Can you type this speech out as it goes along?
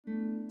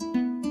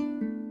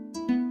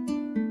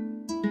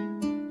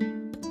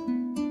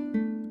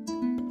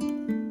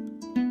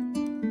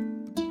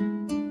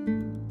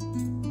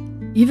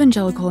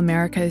Evangelical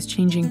America is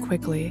changing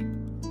quickly.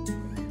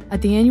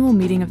 At the annual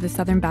meeting of the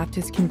Southern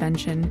Baptist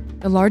Convention,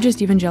 the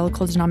largest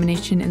evangelical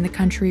denomination in the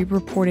country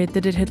reported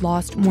that it had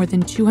lost more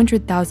than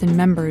 200,000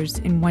 members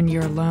in 1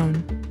 year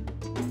alone.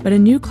 But a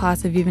new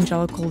class of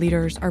evangelical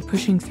leaders are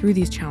pushing through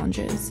these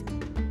challenges.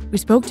 We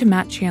spoke to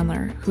Matt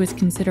Chandler, who is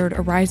considered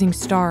a rising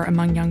star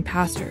among young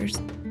pastors,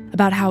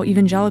 about how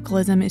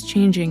evangelicalism is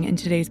changing in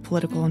today's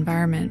political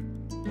environment.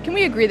 Can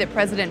we agree that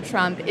President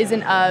Trump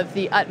isn't of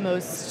the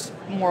utmost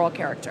moral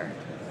character?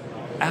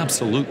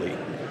 Absolutely.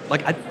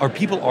 Are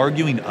people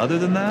arguing other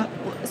than that?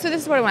 So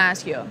this is what I want to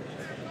ask you.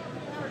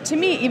 To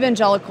me,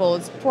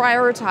 evangelicals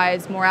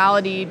prioritize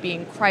morality,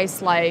 being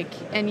Christ-like,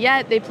 and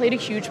yet they played a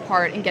huge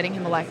part in getting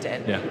him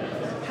elected. Yeah.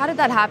 How did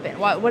that happen?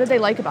 What did they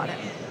like about him?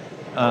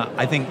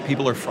 I think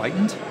people are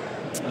frightened.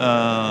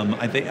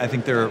 I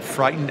think they're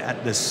frightened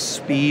at the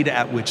speed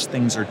at which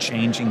things are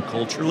changing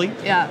culturally.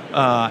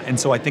 Yeah. And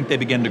so I think they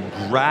begin to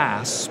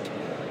grasp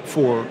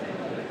for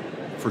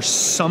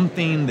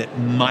something that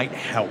might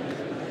help.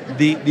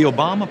 The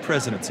Obama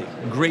presidency,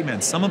 great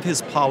man, some of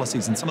his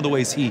policies and some of the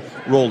ways he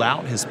rolled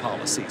out his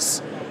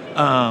policies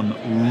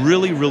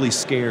really, really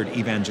scared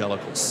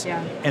evangelicals.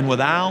 Yeah. And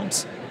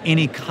without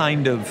any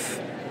kind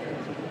of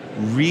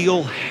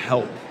real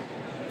help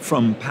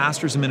from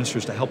pastors and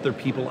ministers to help their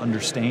people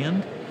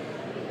understand,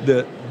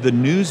 the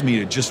news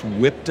media just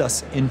whipped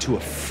us into a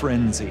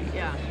frenzy.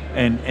 Yeah.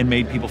 And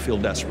made people feel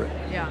desperate.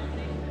 Yeah.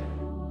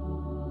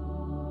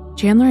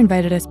 Chandler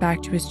invited us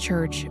back to his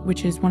church,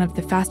 which is one of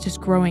the fastest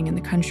growing in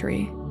the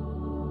country.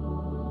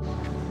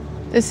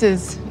 This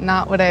is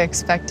not what I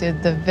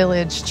expected the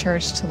Village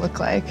Church to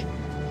look like.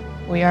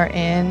 We are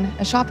in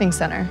a shopping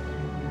center.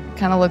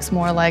 Kind of looks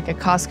more like a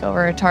Costco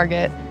or a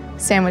Target,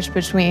 sandwiched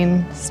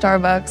between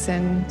Starbucks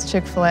and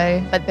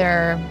Chick-fil-A. But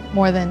there are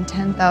more than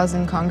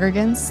 10,000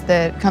 congregants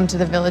that come to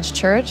the Village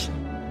Church.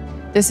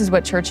 This is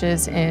what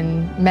churches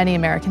in many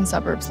American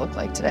suburbs look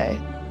like today.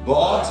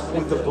 Bought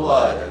with the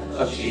blood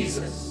of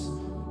Jesus.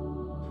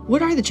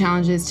 What are the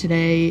challenges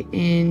today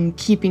in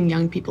keeping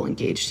young people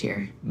engaged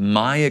here?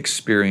 My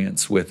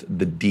experience with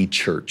the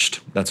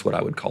de-churched, that's what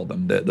I would call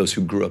them, those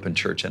who grew up in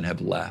church and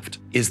have left,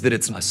 is that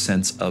it's a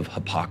sense of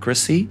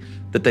hypocrisy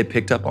that they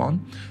picked up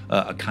on,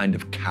 a kind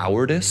of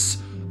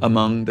cowardice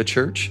among the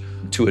church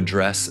to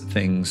address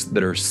things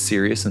that are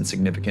serious and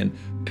significant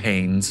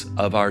pains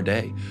of our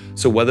day.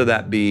 So whether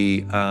that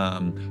be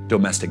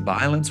domestic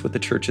violence, what the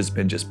church has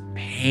been just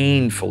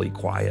painfully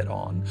quiet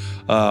on,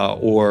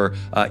 or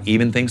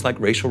even things like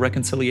racial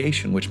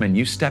reconciliation, which, man,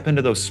 you step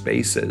into those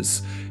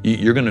spaces,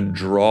 you're gonna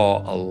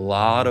draw a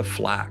lot of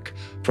flack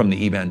from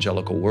the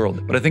evangelical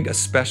world. But I think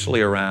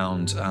especially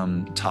around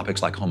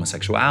topics like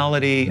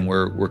homosexuality, and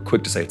we're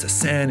quick to say it's a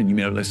sin and you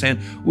may not understand,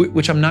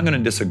 which I'm not gonna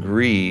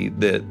disagree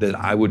that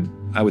I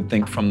would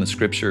think from the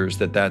scriptures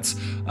that's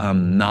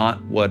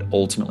not what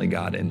ultimately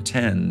God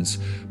intends,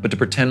 but to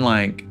pretend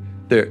like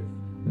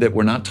that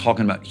we're not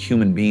talking about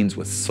human beings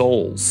with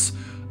souls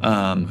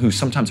who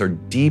sometimes are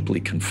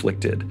deeply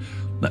conflicted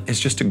is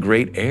just a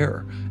great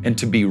error. And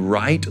to be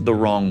right the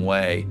wrong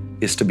way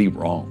is to be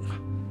wrong.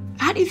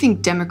 How do you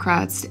think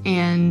Democrats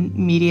and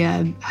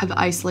media have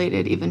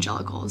isolated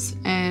evangelicals,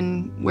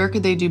 and where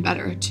could they do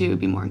better to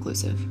be more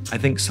inclusive? I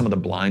think some of the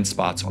blind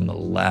spots on the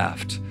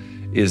left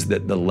is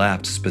that the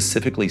left,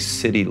 specifically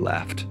city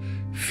left,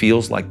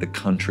 feels like the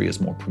country is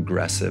more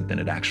progressive than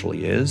it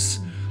actually is.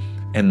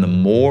 And the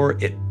more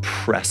it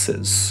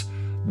presses,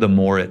 the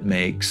more it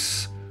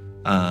makes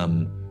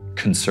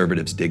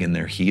conservatives dig in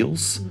their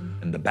heels.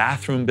 And the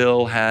bathroom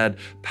bill had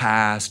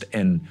passed,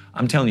 and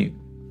I'm telling you,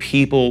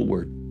 people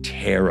were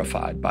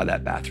terrified by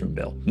that bathroom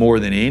bill. More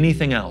than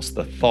anything else,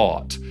 the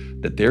thought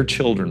that their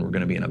children were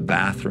gonna be in a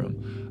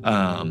bathroom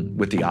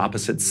with the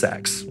opposite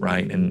sex,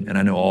 right? And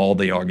I know all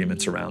the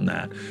arguments around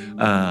that,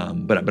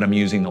 but I'm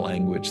using the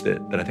language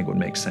that I think would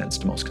make sense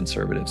to most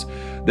conservatives.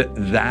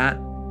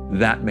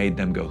 That made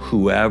them go,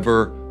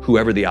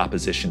 whoever the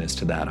opposition is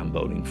to that, I'm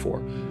voting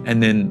for.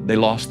 And then they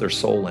lost their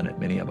soul in it,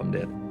 many of them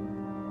did.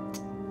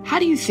 How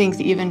do you think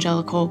the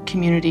evangelical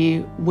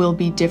community will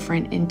be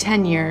different in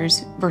 10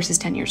 years versus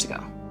 10 years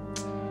ago?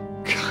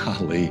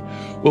 Golly.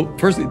 Well,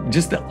 firstly,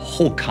 just the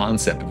whole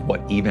concept of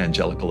what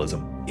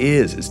evangelicalism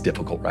is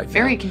difficult right now.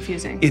 Very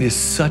confusing. It is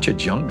such a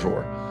junk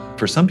drawer.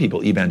 For some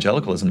people,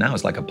 evangelicalism now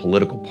is like a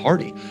political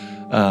party,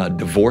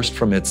 divorced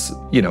from its,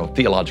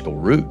 theological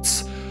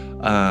roots.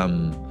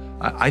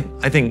 I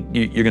think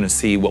you're going to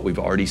see what we've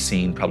already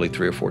seen probably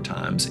 3 or 4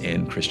 times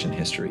in Christian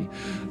history.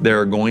 There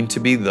are going to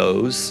be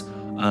those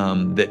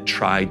that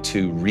try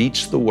to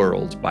reach the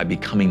world by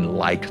becoming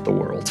like the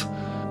world.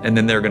 And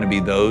then there are going to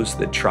be those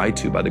that try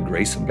to, by the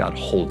grace of God,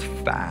 hold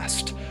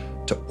fast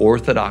to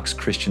orthodox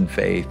Christian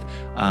faith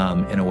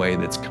in a way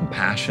that's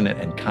compassionate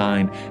and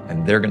kind,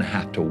 and they're going to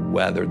have to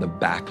weather the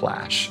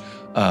backlash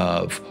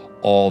of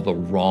all the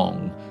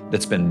wrong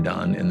that's been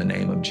done in the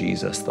name of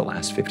Jesus the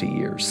last 50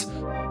 years.